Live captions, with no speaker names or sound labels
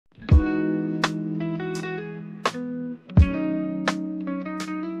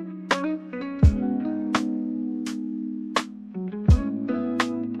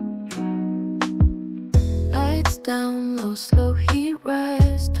down low, slow heat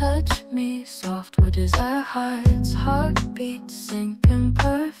rise. Touch me soft where desire hides. Heartbeat sync in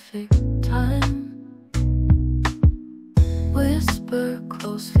perfect time. Whisper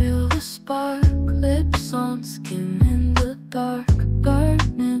close, feel the spark. Lips on skin in the dark. Burn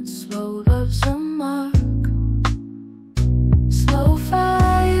it slow, love's a mark. Slow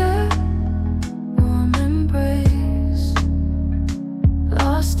fire, warm embrace.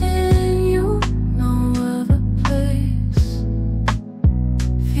 Lost in you, no other place.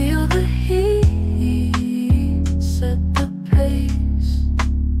 Feel the heat, set the pace.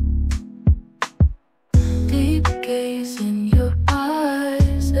 Deep gaze in your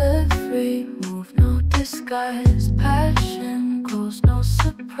eyes. Every move, no disguise. Passion grows, no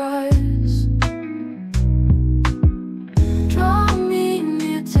surprise. Draw me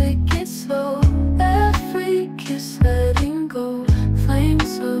near, take it slow. Every kiss letting go.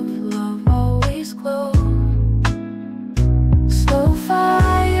 Flames of love always glow. Slow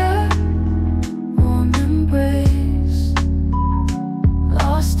fire, warm embrace.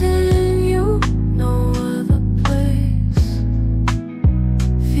 Lost in you, no other place.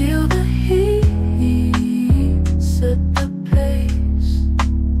 Feel the heat, set the pace.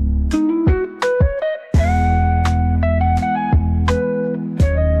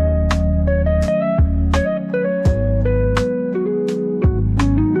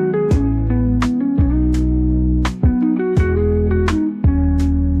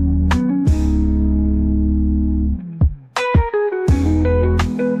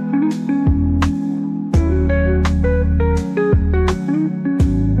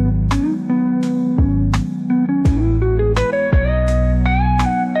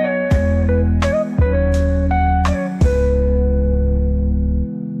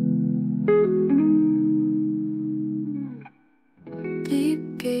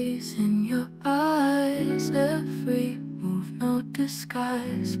 Deep gaze in your eyes. Every move, no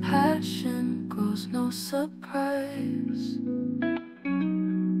disguise. Passion grows, no surprise.